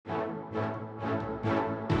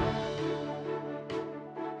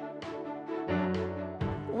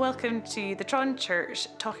welcome to the Tron Church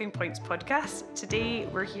Talking Points podcast. Today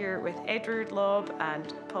we're here with Edward Lobb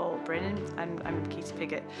and Paul Brennan, and I'm Katie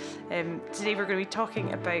Piggott. Today we're going to be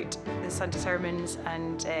talking about the Sunday sermons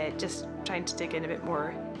and just trying to dig in a bit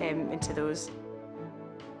more into those.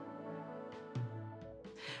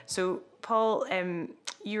 So Paul,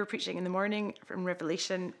 you were preaching in the morning from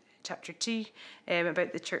Revelation chapter 2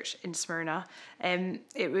 about the church in Smyrna.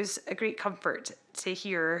 It was a great comfort to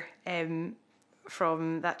hear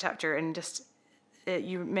from that chapter, and just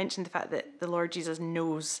you mentioned the fact that the Lord Jesus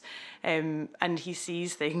knows and he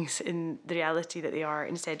sees things in the reality that they are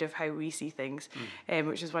instead of how we see things,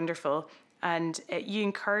 which is wonderful. And you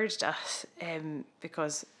encouraged us,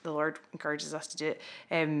 because the Lord encourages us to do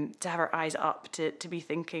it, to have our eyes up, to be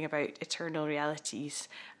thinking about eternal realities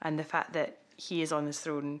and the fact that he is on his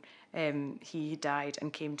throne. He died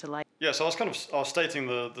and came to life. Yeah, so I was stating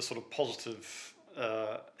the sort of positive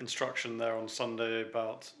instruction there on Sunday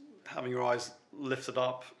about having your eyes lifted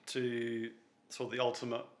up to sort of the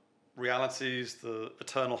ultimate realities, the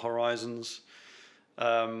eternal horizons.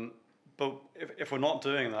 But if we're not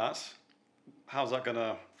doing that, how's that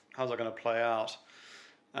gonna play out?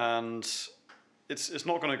 And it's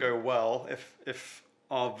not going to go well if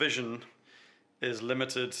our vision is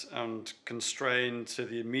limited and constrained to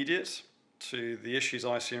the immediate, to the issues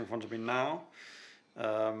I see in front of me now.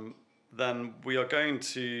 Then we are going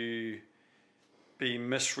to be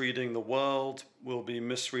misreading the world, we'll be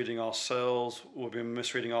misreading ourselves, we'll be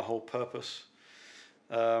misreading our whole purpose.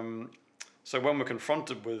 So when we're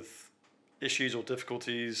confronted with issues or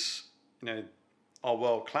difficulties, our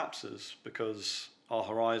world collapses because our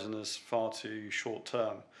horizon is far too short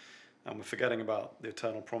term and we're forgetting about the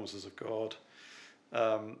eternal promises of God.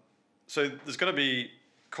 So there's going to be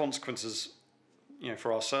consequences,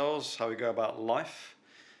 for ourselves, how we go about life,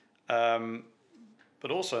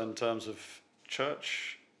 but also in terms of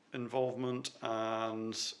church involvement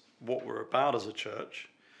and what we're about as a church.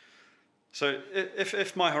 So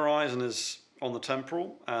if my horizon is on the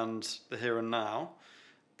temporal and the here and now,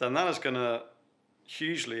 then that is going to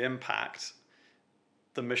hugely impact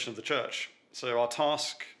the mission of the church. So our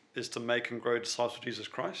task is to make and grow disciples of Jesus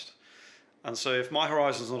Christ. And so if my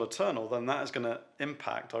horizon is not eternal, then that is going to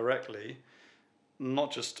impact directly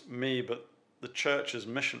not just me, but the church's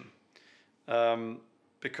mission.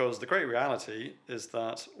 Because the great reality is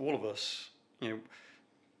that all of us,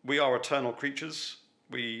 we are eternal creatures.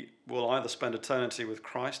 We will either spend eternity with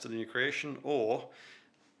Christ in the new creation or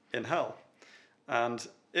in hell. And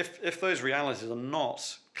if those realities are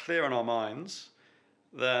not clear in our minds,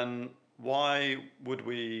 then why would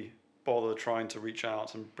we bother trying to reach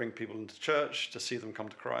out and bring people into church to see them come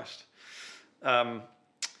to Christ? I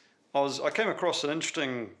came across an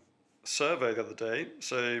interesting survey the other day.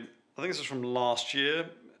 So I think this is from last year.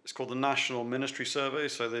 It's called the National Ministry Survey.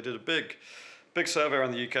 So they did a big survey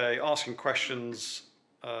around the UK asking questions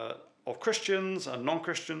of Christians and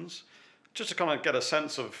non-Christians, just to kind of get a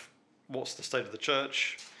sense of what's the state of the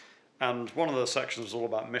church. And one of the sections was all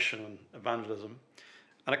about mission and evangelism.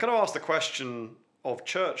 And I kind of asked the question of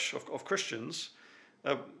church, of Christians,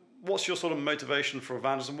 what's your sort of motivation for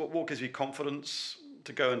evangelism? What gives you confidence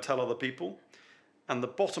to go and tell other people? And the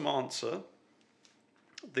bottom answer,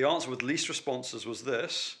 the answer with least responses, was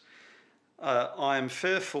this: I am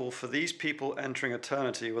fearful for these people entering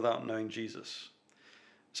eternity without knowing Jesus.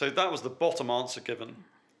 So that was the bottom answer given.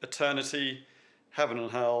 Eternity, heaven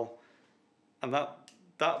and hell. And that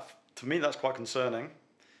to me, that's quite concerning,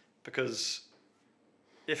 because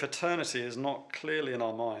if eternity is not clearly in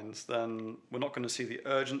our minds, then we're not going to see the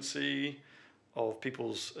urgency of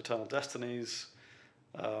people's eternal destinies.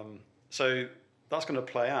 So that's going to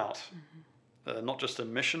play out, not just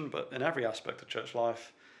in mission, but in every aspect of church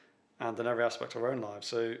life and in every aspect of our own lives.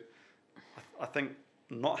 So I think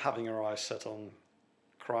not having our eyes set on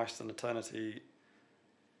Christ and eternity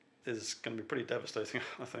is going to be pretty devastating,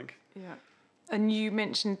 I think. Yeah. And you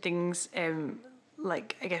mentioned things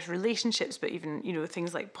like, I guess, relationships, but even,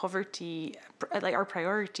 things like poverty, like our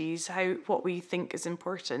priorities, what we think is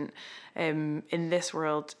important in this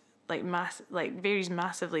world, varies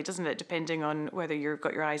massively, doesn't it, depending on whether you've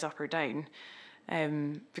got your eyes up or down.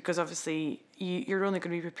 Because obviously you're only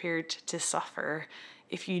going to be prepared to suffer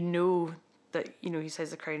if you know that, he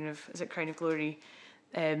says a crown of glory,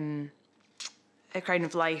 a crown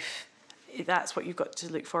of life. That's what you've got to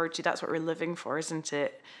look forward to. That's what we're living for, isn't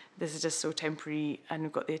it? This is just so temporary, and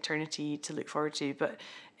we've got the eternity to look forward to. But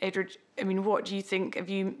Edward, what do you think? Have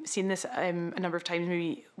you seen this a number of times,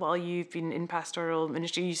 maybe while you've been in pastoral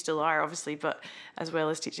ministry? You still are, obviously, but as well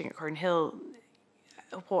as teaching at Cornhill.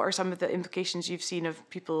 What are some of the implications you've seen of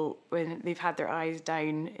people when they've had their eyes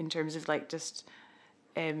down in terms of just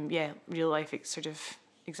real life sort of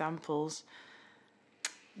examples.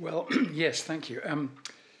 Well, yes, thank you.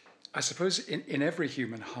 I suppose in every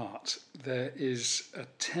human heart, there is a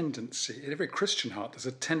tendency, in every Christian heart, there's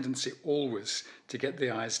a tendency always to get the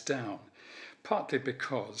eyes down, partly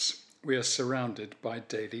because we are surrounded by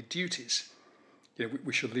daily duties.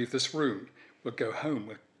 We should leave this room, we'll go home,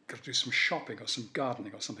 we'll go to do some shopping or some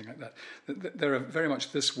gardening or something like that. There are very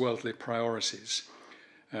much this worldly priorities,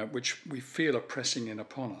 which we feel are pressing in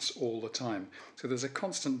upon us all the time. So there's a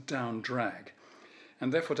constant down drag.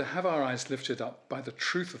 And therefore, to have our eyes lifted up by the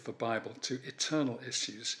truth of the Bible to eternal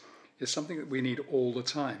issues is something that we need all the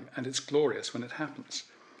time, and it's glorious when it happens.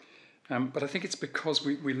 But I think it's because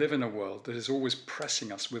we live in a world that is always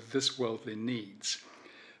pressing us with this worldly needs,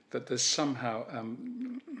 that there's somehow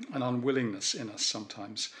an unwillingness in us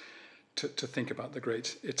sometimes to think about the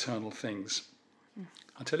great eternal things.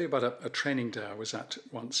 I'll tell you about a training day I was at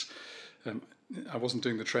once. I wasn't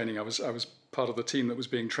doing the training, I was part of the team that was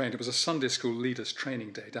being trained. It was a Sunday school leaders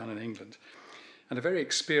training day down in England. And a very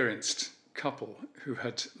experienced couple who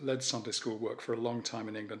had led Sunday school work for a long time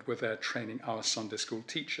in England were there training our Sunday school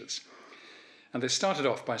teachers. And they started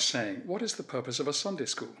off by saying, "What is the purpose of a Sunday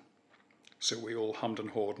school?" So we all hummed and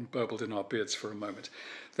hawed and burbled in our beards for a moment.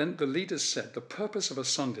 Then the leaders said, "The purpose of a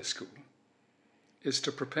Sunday school is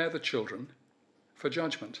to prepare the children for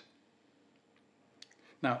judgment."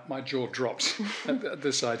 Now, my jaw dropped at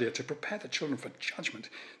this idea, to prepare the children for judgment.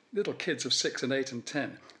 Little kids of 6 and 8 and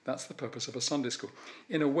 10, that's the purpose of a Sunday school.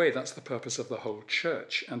 In a way, that's the purpose of the whole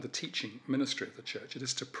church and the teaching ministry of the church. It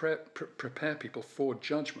is to prepare people for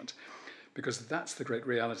judgment, because that's the great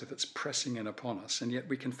reality that's pressing in upon us, and yet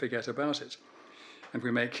we can forget about it. And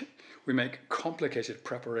we make complicated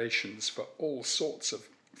preparations for all sorts of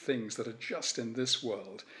things that are just in this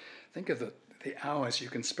world. Think of the hours you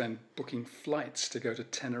can spend booking flights to go to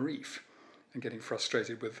Tenerife and getting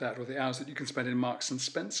frustrated with that, or the hours that you can spend in Marks and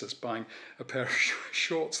Spencer's buying a pair of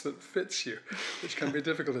shorts that fits you, which can be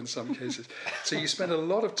difficult in some cases. So you spend a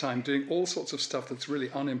lot of time doing all sorts of stuff that's really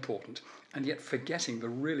unimportant, and yet forgetting the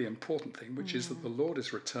really important thing, which is that the Lord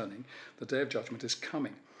is returning, the day of judgment is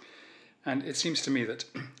coming. And it seems to me that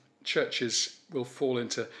churches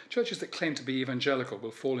that claim to be evangelical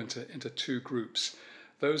will fall into two groups.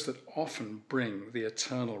 Those that often bring the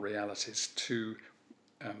eternal realities to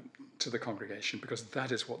the congregation, because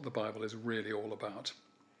that is what the Bible is really all about.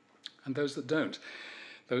 And those that don't,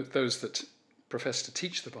 those that profess to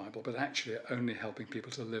teach the Bible, but actually are only helping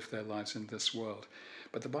people to live their lives in this world.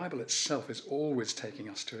 But the Bible itself is always taking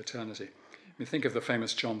us to eternity. I mean, think of the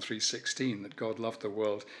famous John 3:16, that God loved the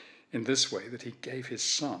world in this way, that he gave his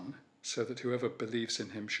Son, so that whoever believes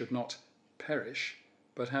in him should not perish,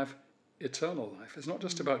 but have eternal life. It's not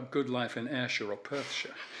just about good life in Ayrshire or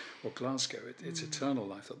Perthshire or Glasgow. It's eternal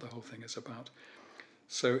life that the whole thing is about.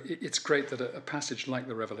 So it's great that a passage like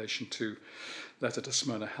the Revelation 2 letter to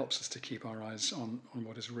Smyrna helps us to keep our eyes on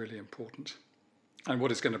what is really important and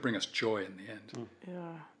what is going to bring us joy in the end.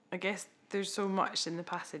 Yeah, I guess there's so much in the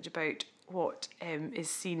passage about what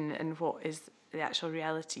is seen and what is the actual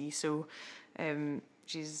reality. So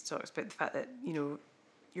Jesus talks about the fact that,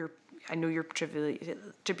 I know your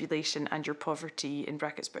tribulation and your poverty, in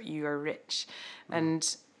brackets, but you are rich.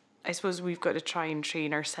 And I suppose we've got to try and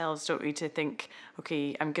train ourselves, don't we, to think,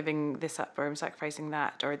 okay, I'm giving this up, or I'm sacrificing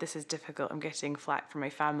that, or this is difficult, I'm getting flack from my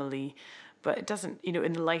family. But it doesn't,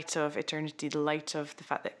 in the light of eternity, the light of the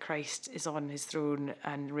fact that Christ is on his throne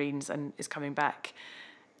and reigns and is coming back,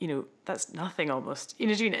 that's nothing almost.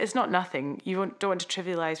 It's not nothing. You don't want to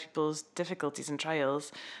trivialize people's difficulties and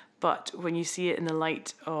trials, but when you see it in the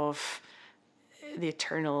light of the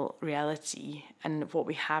eternal reality and what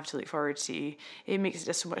we have to look forward to, it makes it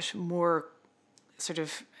just so much more sort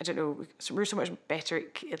of, we're so much better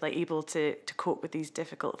able to cope with these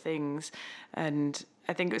difficult things. And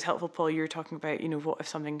I think it was helpful, Paul, you were talking about, what if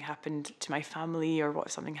something happened to my family, or what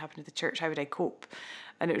if something happened to the church, how would I cope?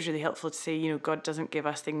 And it was really helpful to say, God doesn't give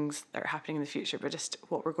us things that are happening in the future, but just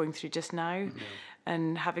what we're going through just now. Mm-hmm.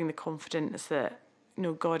 And having the confidence that,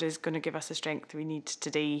 God is going to give us the strength we need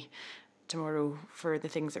today, tomorrow, for the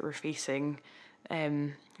things that we're facing,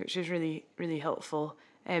 which is really, really helpful.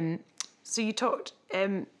 So you talked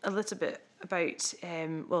a little bit about,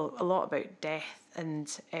 a lot about death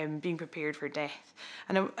and being prepared for death.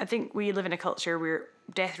 And I think we live in a culture where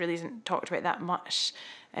death really isn't talked about that much.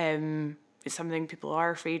 It's something people are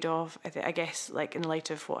afraid of. I guess, in light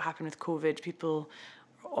of what happened with COVID,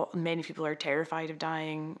 many people are terrified of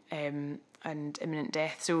dying and imminent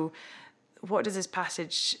death. So what does this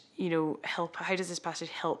passage, help? How does this passage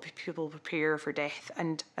help people prepare for death,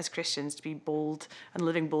 and as Christians to be bold and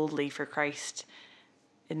living boldly for Christ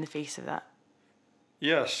in the face of that?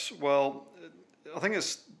 Yes, well, I think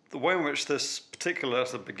it's the way in which this particular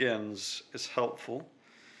letter begins is helpful.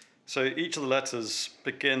 So each of the letters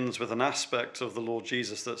begins with an aspect of the Lord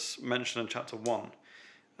Jesus that's mentioned in chapter 1.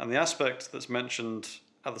 And the aspect that's mentioned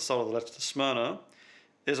at the start of the letter to Smyrna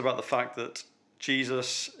is about the fact that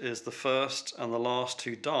Jesus is the first and the last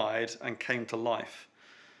who died and came to life.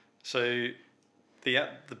 So the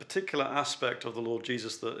particular aspect of the Lord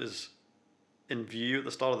Jesus that is in view at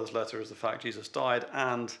the start of this letter is the fact Jesus died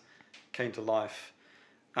and came to life.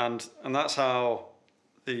 And that's how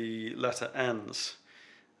the letter ends.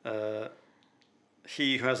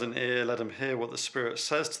 He who has an ear, let him hear what the Spirit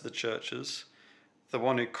says to the churches. The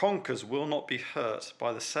one who conquers will not be hurt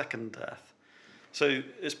by the second death. So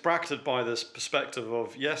it's bracketed by this perspective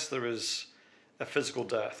of, yes, there is a physical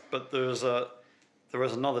death, but there is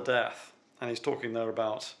another death. And he's talking there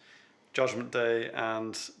about Judgment Day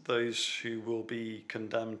and those who will be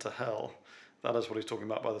condemned to hell. That is what he's talking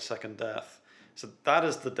about by the second death. So that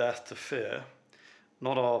is the death to fear,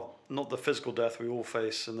 not the physical death we all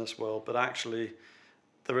face in this world, but actually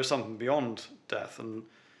there is something beyond death. And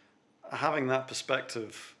having that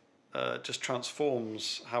perspective just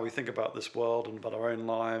transforms how we think about this world and about our own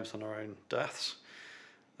lives and our own deaths.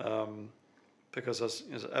 Because as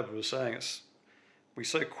Ebba was saying, we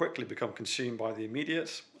so quickly become consumed by the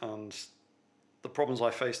immediate, and the problems I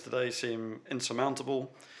face today seem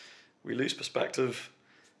insurmountable. We lose perspective,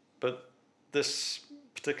 but this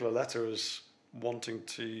particular letter is wanting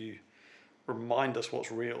to remind us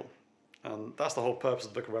what's real. And that's the whole purpose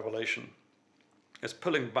of the book of Revelation. It's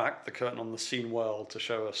pulling back the curtain on the seen world to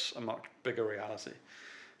show us a much bigger reality.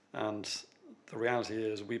 And the reality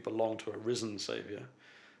is we belong to a risen Saviour,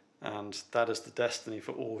 and that is the destiny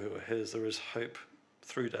for all who are his. There is hope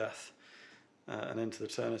through death and into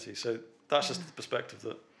eternity. So that's just the perspective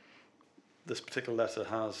that this particular letter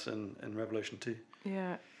has in Revelation 2.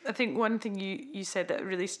 Yeah, I think one thing you said that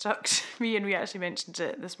really struck me, and we actually mentioned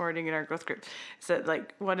it this morning in our growth group, is that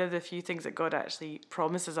like one of the few things that God actually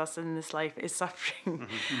promises us in this life is suffering.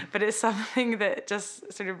 Mm-hmm. But it's something that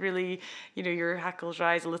just sort of really, your hackles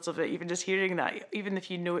rise a little bit, even just hearing that, even if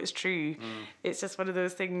you know it's true. It's just one of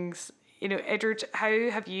those things. Edward,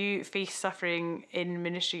 how have you faced suffering in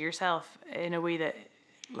ministry yourself in a way that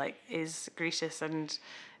is gracious and,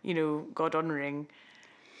 God honouring?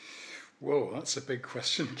 Whoa, that's a big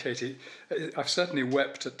question, Katie. I've certainly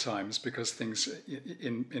wept at times because things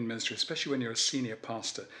in ministry, especially when you're a senior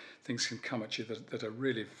pastor, things can come at you that are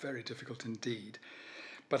really very difficult indeed.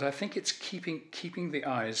 But I think it's keeping the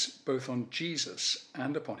eyes both on Jesus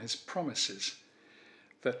and upon his promises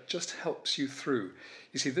that just helps you through.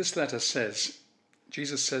 You see, this letter says,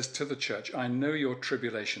 Jesus says to the church, I know your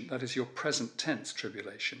tribulation. That is your present tense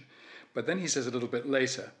tribulation. But then he says a little bit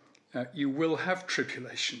later, you will have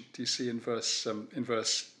tribulation. Do you see in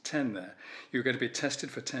verse 10 there? You're going to be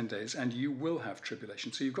tested for 10 days and you will have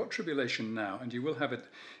tribulation. So you've got tribulation now and you will have it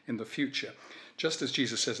in the future. Just as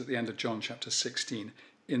Jesus says at the end of John chapter 16,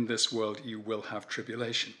 in this world you will have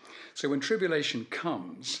tribulation. So when tribulation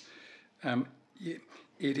comes,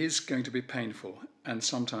 it is going to be painful and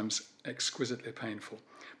sometimes exquisitely painful.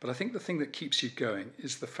 But I think the thing that keeps you going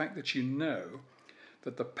is the fact that you know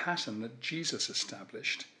that the pattern that Jesus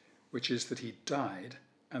established, which is that he died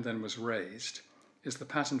and then was raised, is the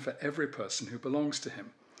pattern for every person who belongs to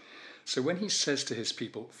him. So when he says to his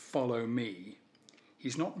people, follow me,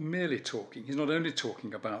 he's not only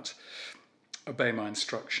talking about obey my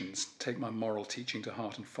instructions, take my moral teaching to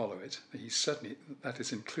heart and follow it. That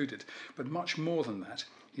is included. But much more than that,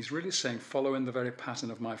 he's really saying follow in the very pattern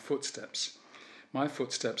of my footsteps. My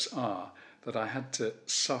footsteps are that I had to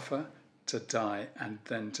suffer, to die, and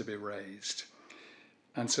then to be raised.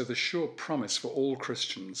 And so the sure promise for all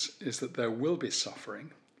Christians is that there will be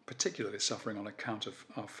suffering, particularly suffering on account of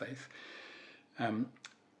our faith.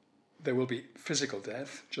 There will be physical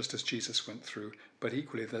death, just as Jesus went through, but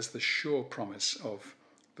equally there's the sure promise of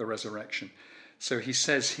the resurrection. So he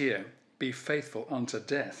says here, be faithful unto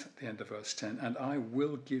death, at the end of verse 10, and I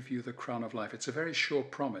will give you the crown of life. It's a very sure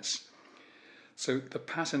promise. So the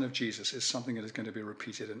pattern of Jesus is something that is going to be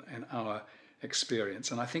repeated in our experience.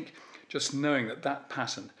 And I think just knowing that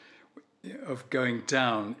pattern of going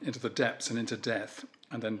down into the depths and into death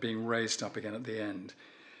and then being raised up again at the end,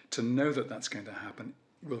 to know that that's going to happen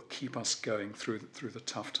will keep us going through the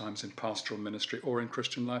tough times in pastoral ministry or in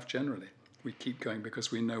Christian life generally. We keep going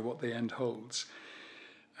because we know what the end holds.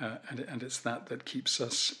 And it's that keeps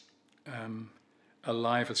us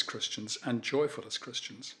alive as Christians and joyful as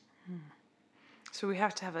Christians. So we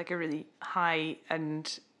have to have a really high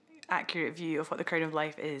and accurate view of what the crown of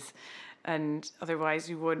life is, and otherwise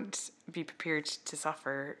we won't be prepared to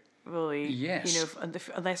suffer really. Yes.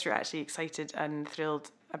 Unless we're actually excited and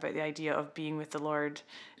thrilled about the idea of being with the Lord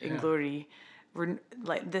in Yeah. glory, we're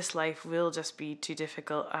like, this life will just be too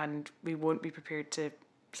difficult, and we won't be prepared to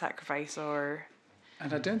sacrifice or.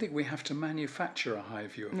 And I don't think we have to manufacture a high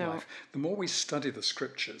view of No. life. The more we study the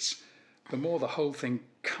scriptures, the more the whole thing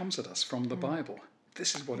comes at us from the Bible.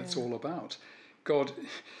 This is what it's all about. God,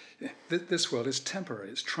 this world is temporary,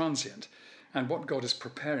 it's transient. And what God is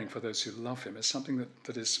preparing for those who love him is something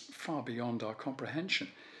that is far beyond our comprehension.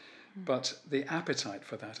 But the appetite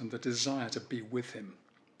for that and the desire to be with him.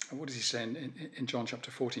 And what does he say in John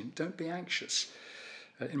chapter 14? Don't be anxious.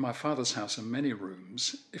 In my Father's house are many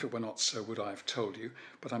rooms. If it were not so, would I have told you?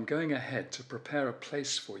 But I'm going ahead to prepare a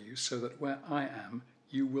place for you, so that where I am,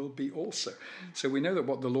 you will be also. So we know that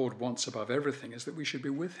what the Lord wants above everything is that we should be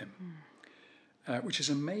with him, which is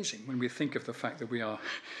amazing when we think of the fact that we are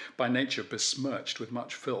by nature besmirched with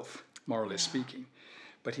much filth, morally speaking.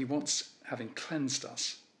 But he wants, having cleansed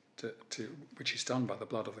us, to which he's done by the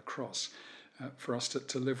blood of the cross, for us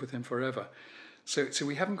to live with him forever. So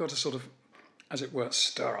we haven't got to sort of, as it were,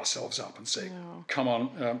 stir ourselves up and say, come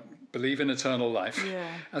on, believe in eternal life. Yeah.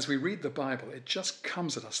 As we read the Bible, it just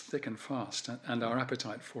comes at us thick and fast, and our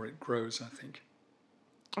appetite for it grows, I think.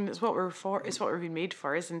 And it's what we're for. It's what we've been made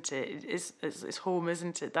for, isn't it? It's home,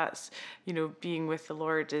 isn't it? That's, being with the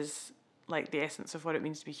Lord is like the essence of what it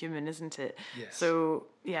means to be human, isn't it? Yes. So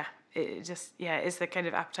it just it's the kind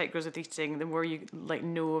of appetite grows with eating. The more you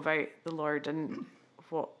know about the Lord and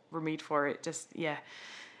what we're made for, it just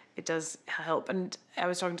it does help. And I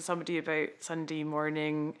was talking to somebody about Sunday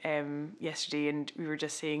morning yesterday, and we were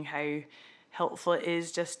just saying how helpful it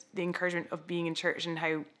is, just the encouragement of being in church, and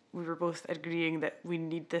how we were both agreeing that we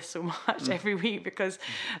need this so much every week, because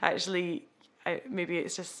actually, maybe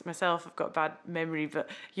it's just myself, I've got a bad memory, but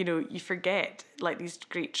you forget these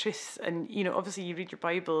great truths, and obviously you read your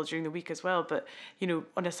Bible during the week as well, but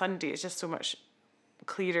on a Sunday it's just so much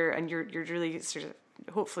clearer, and you're really sort of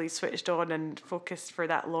hopefully switched on and focused for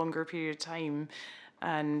that longer period of time,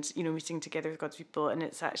 and meeting together with God's people. And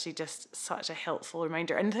it's actually just such a helpful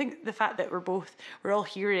reminder. And I think the fact that we're all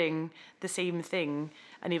hearing the same thing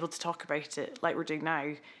and able to talk about it like we're doing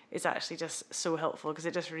now is actually just so helpful, because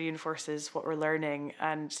it just reinforces what we're learning,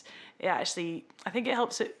 and I think it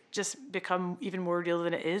helps it just become even more real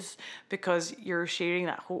than it is, because you're sharing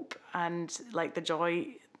that hope and the joy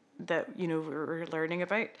that we're learning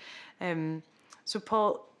about. So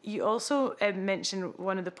Paul, you also mentioned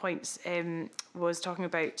one of the points was talking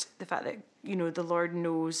about the fact that the Lord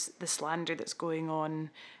knows the slander that's going on.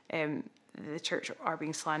 The church are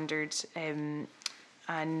being slandered, and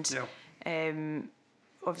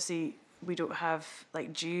obviously we don't have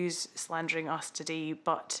Jews slandering us today.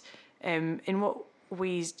 But in what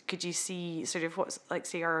ways could you see sort of what's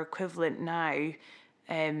say our equivalent now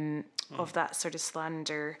of that sort of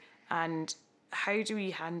slander, and how do we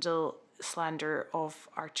handle slander of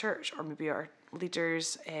our church, or maybe our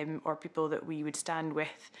leaders, or people that we would stand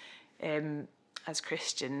with as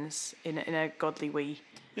Christians in a godly way?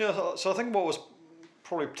 Yeah, so I think what was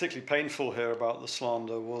probably particularly painful here about the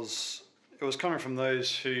slander was it was coming from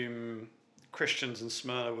those whom Christians in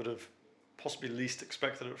Smyrna would have possibly least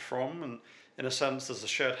expected it from, and in a sense there's a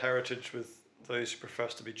shared heritage with those who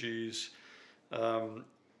profess to be Jews, and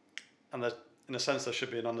that in a sense there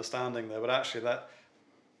should be an understanding there, but actually that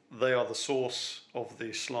they are the source of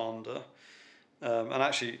the slander. And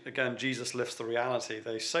actually, again, Jesus lifts the reality.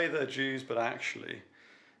 They say they're Jews, but actually,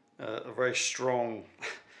 a very strong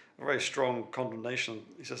condemnation.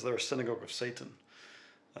 He says they're a synagogue of Satan.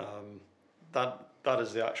 That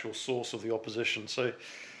is the actual source of the opposition. So,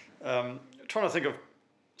 trying to think of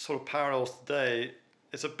sort of parallels today,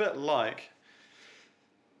 it's a bit like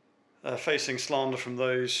facing slander from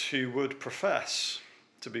those who would profess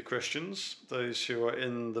to be Christians, those who are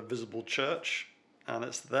in the visible church, and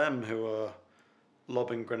it's them who are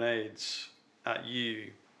lobbing grenades at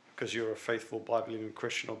you because you're a faithful Bible-believing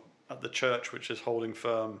Christian, or at the church which is holding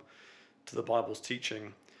firm to the Bible's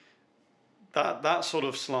teaching. That sort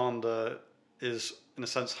of slander is, in a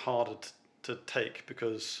sense, harder to take,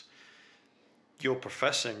 because you're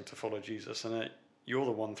professing to follow Jesus, and you're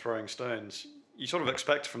the one throwing stones. You sort of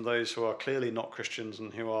expect from those who are clearly not Christians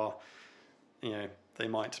and who are, they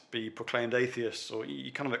might be proclaimed atheists, or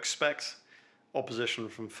you kind of expect opposition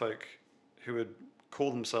from folk who would call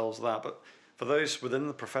themselves that. But for those within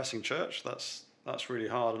the professing church, that's really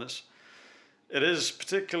hard, and it is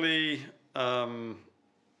particularly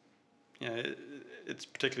it's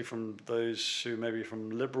particularly from those who maybe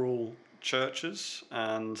from liberal churches.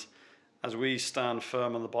 And as we stand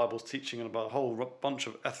firm on the Bible's teaching and about a whole bunch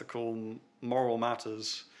of ethical, moral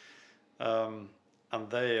matters, and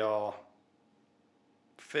they are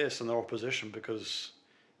fierce in their opposition because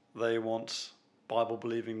they want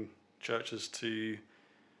Bible-believing churches to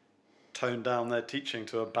tone down their teaching,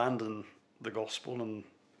 to abandon the gospel and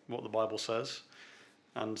what the Bible says,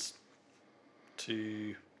 and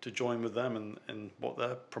to join with them in what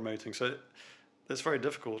they're promoting. So it's very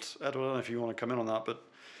difficult. Ed, I don't know if you want to come in on that, but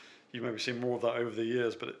you've maybe seen more of that over the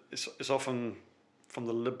years, but it's often from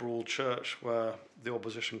the liberal church where the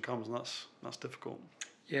opposition comes, and that's difficult.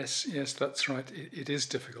 Yes, that's right. It is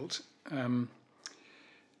difficult. I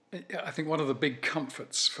think one of the big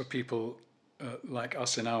comforts for people like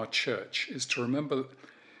us in our church is to remember,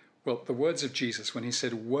 well, the words of Jesus when he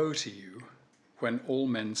said, "Woe to you when all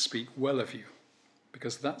men speak well of you,"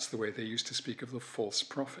 because that's the way they used to speak of the false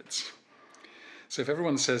prophets. So if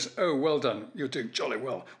everyone says, "Oh, well done, you're doing jolly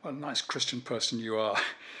well, what a nice Christian person you are,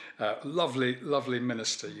 lovely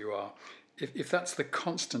minister you are," if that's the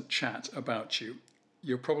constant chat about you,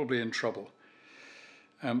 you're probably in trouble.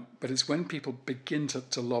 But it's when people begin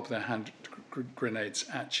to lob their hand grenades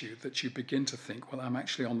at you that you begin to think, well, I'm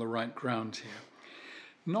actually on the right ground here.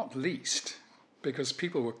 Not least because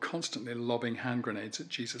people were constantly lobbing hand grenades at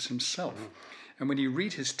Jesus himself. Mm-hmm. And when you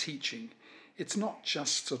read his teaching, it's not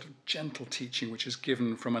just sort of gentle teaching which is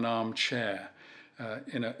given from an armchair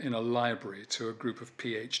in a library to a group of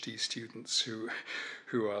PhD students who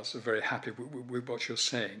are so very happy with what you're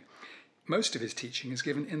saying. Most of his teaching is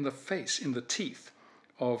given in the face, in the teeth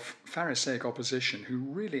of Pharisaic opposition who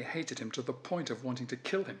really hated him to the point of wanting to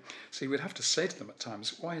kill him. So he would have to say to them at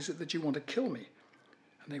times, "Why is it that you want to kill me?"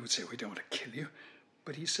 And they would say, "We don't want to kill you."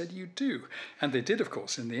 But he said, "You do." And they did, of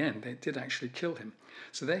course, in the end. They did actually kill him.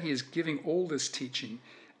 So there he is giving all this teaching,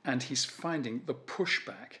 and he's finding the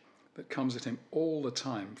pushback that comes at him all the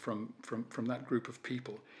time from that group of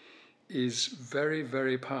people is very,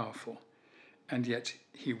 very powerful. And yet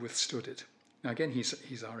he withstood it. Now again,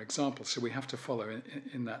 he's our example, so we have to follow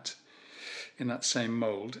in that same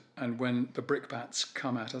mould. And when the brickbats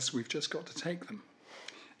come at us, we've just got to take them.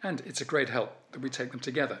 And it's a great help that we take them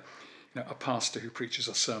together. You know, a pastor who preaches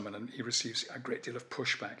a sermon and he receives a great deal of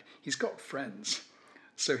pushback, he's got friends,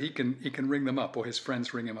 so he can ring them up, or his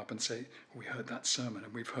friends ring him up and say, "We heard that sermon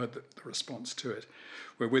and we've heard the response to it.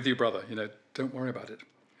 We're with you, brother. You know, don't worry about it.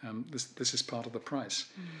 This is part of the price."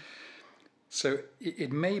 Mm. So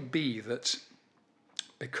it may be that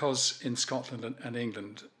because in Scotland and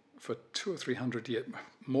England for 200 or 300 years,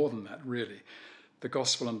 more than that really, the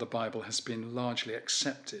gospel and the Bible has been largely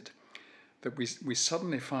accepted, that we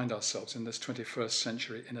suddenly find ourselves in this 21st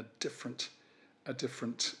century in a different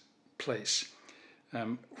place,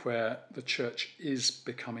 where the church is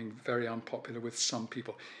becoming very unpopular with some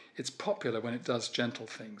people. It's popular when it does gentle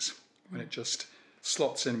things, when it just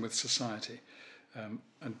slots in with society.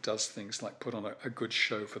 And does things like put on a good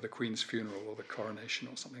show for the Queen's funeral or the coronation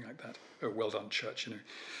or something like that. Oh, well done, church, you know,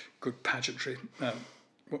 good pageantry.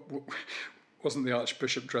 Wasn't the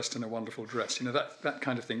Archbishop dressed in a wonderful dress? You know, that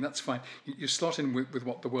kind of thing, that's fine. You slot in with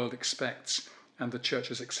what the world expects and the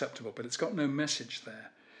church is acceptable, but it's got no message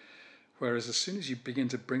there. Whereas as soon as you begin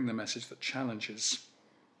to bring the message that challenges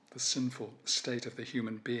the sinful state of the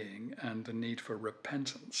human being and the need for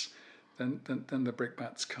repentance, then the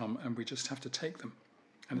brickbats come, and we just have to take them,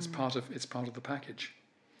 and it's part of the package.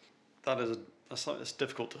 It's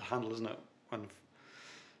difficult to handle, isn't it? When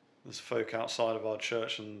there's folk outside of our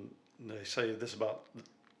church and they say this about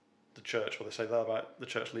the church, or they say that about the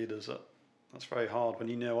church leaders. That's very hard when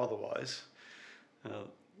you know otherwise.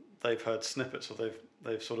 They've heard snippets, or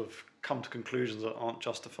they've sort of come to conclusions that aren't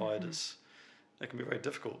justified. Mm-hmm. It can be very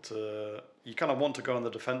difficult. You kind of want to go on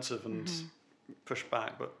the defensive and push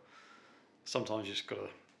back, but sometimes you just got to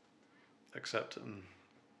accept it, and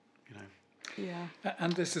you know. Yeah.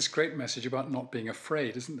 And there's this great message about not being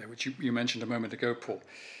afraid, isn't there? Which you mentioned a moment ago, Paul.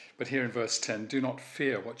 But here in verse 10, do not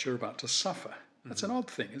fear what you're about to suffer. That's an odd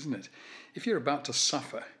thing, isn't it? If you're about to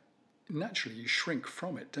suffer, naturally you shrink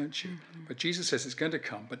from it, don't you? Mm-hmm. But Jesus says it's going to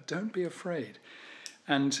come, but don't be afraid.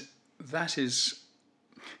 And that is,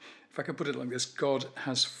 if I can put it like this, God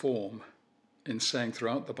has form in saying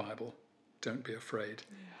throughout the Bible, don't be afraid.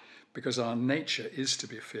 Yeah. Because our nature is to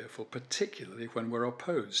be fearful, particularly when we're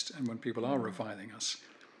opposed and when people are reviling us.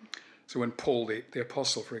 So when Paul, the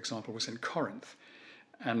apostle, for example, was in Corinth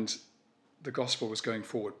and the gospel was going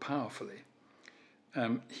forward powerfully,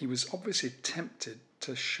 he was obviously tempted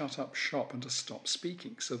to shut up shop and to stop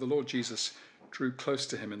speaking. So the Lord Jesus drew close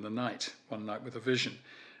to him in the night, one night with a vision,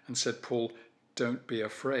 and said, "Paul, don't be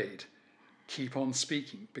afraid. Keep on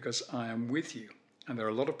speaking, because I am with you. And there are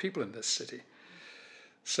a lot of people in this city."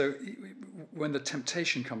 So when the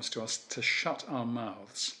temptation comes to us to shut our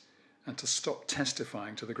mouths and to stop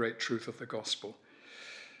testifying to the great truth of the gospel,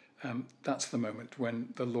 that's the moment when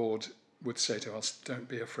the Lord would say to us, don't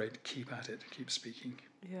be afraid, keep at it, keep speaking.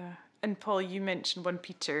 Yeah. And Paul, you mentioned 1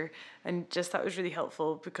 Peter, and just that was really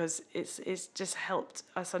helpful because it's just helped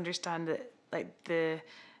us understand that like the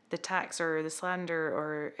attacks or the slander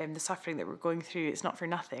or the suffering that we're going through, it's not for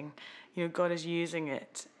nothing. You know, God is using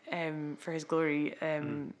it for His glory.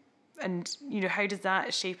 And you know, how does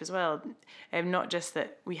that shape as well? Not just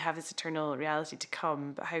that we have this eternal reality to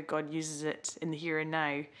come, but how God uses it in the here and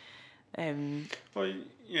now. Well,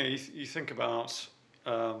 you think about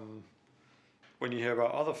when you hear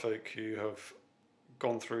about other folk who have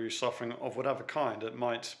gone through suffering of whatever kind. It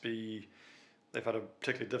might be they've had a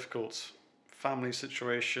particularly difficult family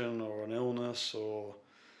situation or an illness, or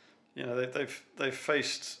they've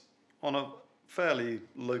faced on a fairly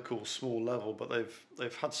local, small level, but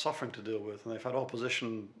they've had suffering to deal with, and they've had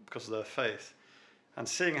opposition because of their faith. And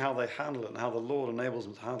seeing how they handle it and how the Lord enables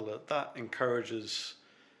them to handle it, that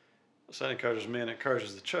certainly encourages me and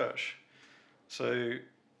encourages the church. So,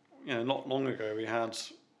 not long ago we had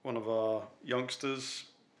one of our youngsters,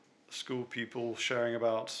 school people, sharing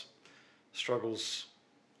about struggles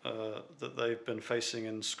that they've been facing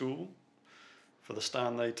in school for the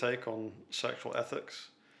stand they take on sexual ethics.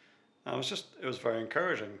 And it was very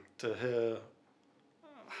encouraging to hear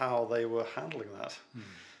how they were handling that.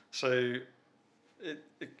 So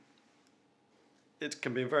it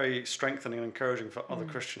can be very strengthening and encouraging for other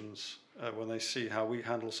Christians when they see how we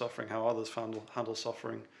handle suffering, how others handle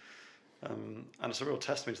suffering. And it's a real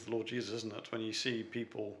testimony to the Lord Jesus, isn't it? When you see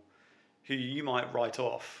people who you might write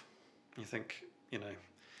off, you think,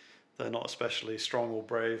 they're not especially strong or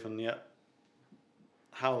brave, and yet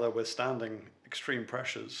how they're withstanding extreme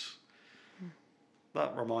pressures,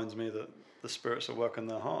 that reminds me that the Spirit's at work in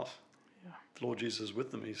their heart. Yeah. The Lord Jesus is with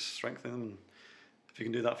them, He's strengthening them. And if you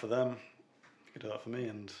can do that for them, you can do that for me.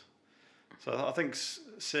 And so I think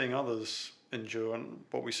seeing others endure, and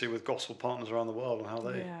what we see with gospel partners around the world and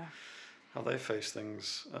how they face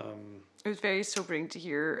things. It was very sobering to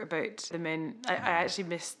hear about the men. I actually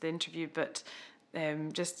missed the interview, but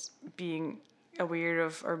just being aware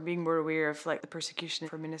of, or being more aware of, like the persecution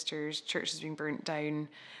for ministers, churches being burnt down.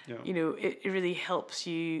 It really helps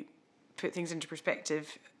you put things into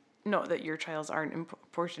perspective. Not that your trials aren't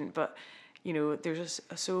important, but there's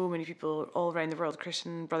just so many people all around the world,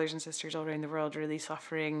 Christian brothers and sisters all around the world, really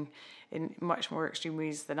suffering in much more extreme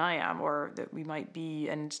ways than I am, or that we might be.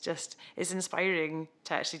 And just, it's inspiring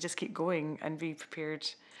to actually just keep going and be prepared.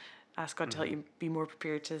 Ask God to help you be more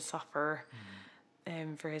prepared to suffer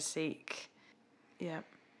for His sake. Yeah.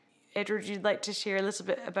 Edward, you'd like to share a little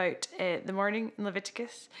bit about the morning in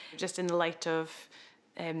Leviticus, just in the light of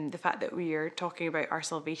the fact that we are talking about our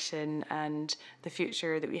salvation and the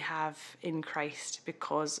future that we have in Christ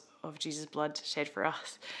because of Jesus' blood shed for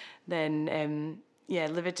us. Then,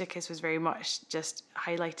 Leviticus was very much just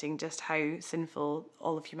highlighting just how sinful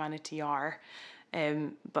all of humanity are,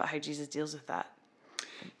 but how Jesus deals with that.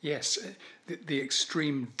 Yes, the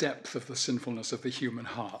extreme depth of the sinfulness of the human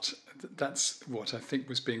heart. That's what I think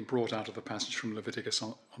was being brought out of the passage from Leviticus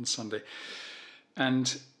on Sunday.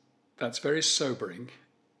 And that's very sobering,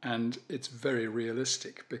 and it's very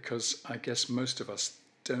realistic, because I guess most of us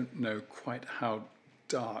don't know quite how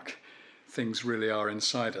dark things really are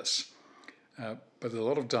inside us. But there's a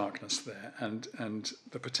lot of darkness there, and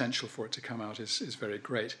the potential for it to come out is very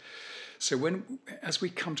great. So as we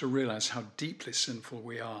come to realize how deeply sinful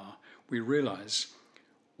we are, we realize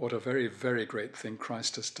what a very, very great thing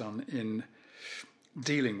Christ has done in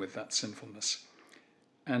dealing with that sinfulness.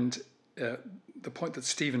 And the point that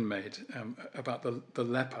Stephen made about the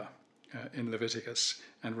leper in Leviticus,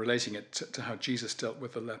 and relating it to how Jesus dealt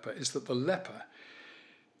with the leper, is that the leper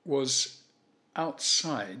was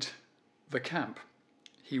outside the camp.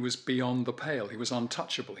 He was beyond the pale. He was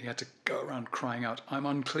untouchable. He had to go around crying out, "I'm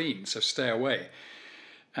unclean, so stay away."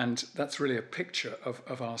 And that's really a picture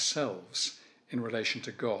of ourselves in relation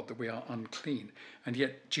to God, that we are unclean. And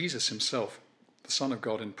yet Jesus himself, the Son of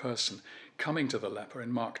God in person, coming to the leper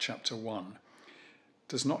in Mark chapter 1,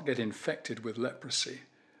 does not get infected with leprosy,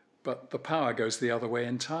 but the power goes the other way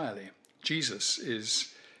entirely. Jesus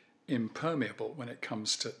is impermeable when it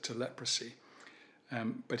comes to leprosy.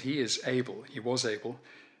 But he was able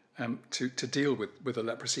to deal with the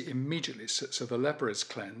leprosy immediately. So the leper is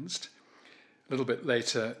cleansed. A little bit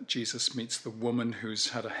later, Jesus meets the woman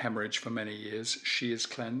who's had a hemorrhage for many years. She is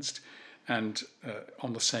cleansed. And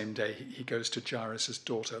on the same day, he goes to Jairus'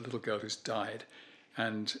 daughter, a little girl who's died.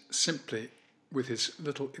 And simply with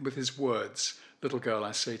his words, "Little girl,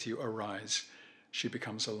 I say to you, arise," she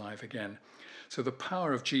becomes alive again. So the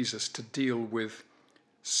power of Jesus to deal with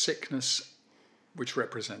sickness, which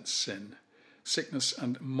represents sin, sickness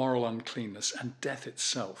and moral uncleanness and death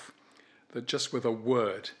itself, that just with a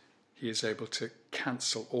word he is able to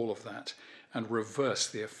cancel all of that and reverse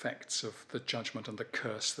the effects of the judgment and the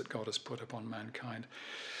curse that God has put upon mankind.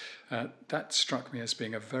 That struck me as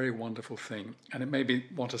being a very wonderful thing. And it made me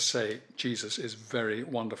want to say Jesus is very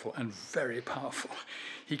wonderful and very powerful.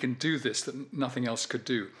 He can do this that nothing else could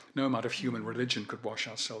do. No amount of human religion could wash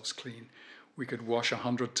ourselves clean. We could wash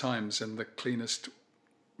 100 times in the cleanest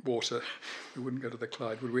water. We wouldn't go to the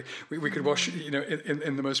Clyde, would we? We could wash,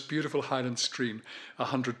 in the most beautiful Highland stream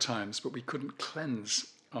 100 times, but we couldn't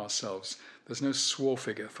cleanse ourselves. There's no swore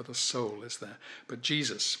figure for the soul, is there? But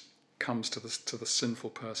Jesus comes to the sinful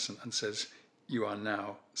person and says, you are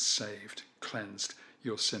now saved, cleansed.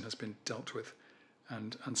 Your sin has been dealt with,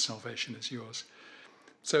 and salvation is yours.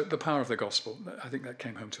 So the power of the gospel, I think that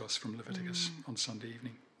came home to us from Leviticus on Sunday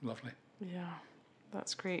evening. Lovely. Yeah,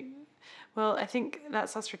 that's great. Well, I think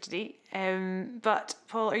that's us for today. But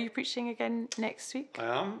Paul, are you preaching again next week? I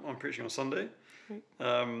am. I'm preaching on Sunday. Great.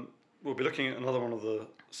 We'll be looking at another one of the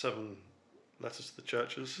 7 letters to the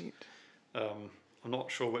churches. I'm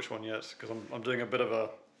not sure which one yet because I'm doing a bit of a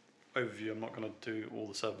overview. I'm not going to do all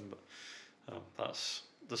the 7, but that's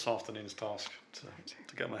this afternoon's task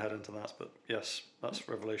to get my head into that. But yes, that's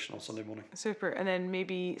Revelation on Sunday morning. Super. And then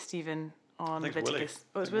maybe Stephen on Leviticus. Willie.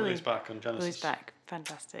 Oh, it's Willie. Willie's back on Genesis. Willie's back.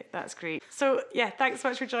 Fantastic. That's great. So yeah, thanks so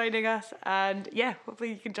much for joining us. And yeah, hopefully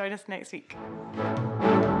you can join us next week.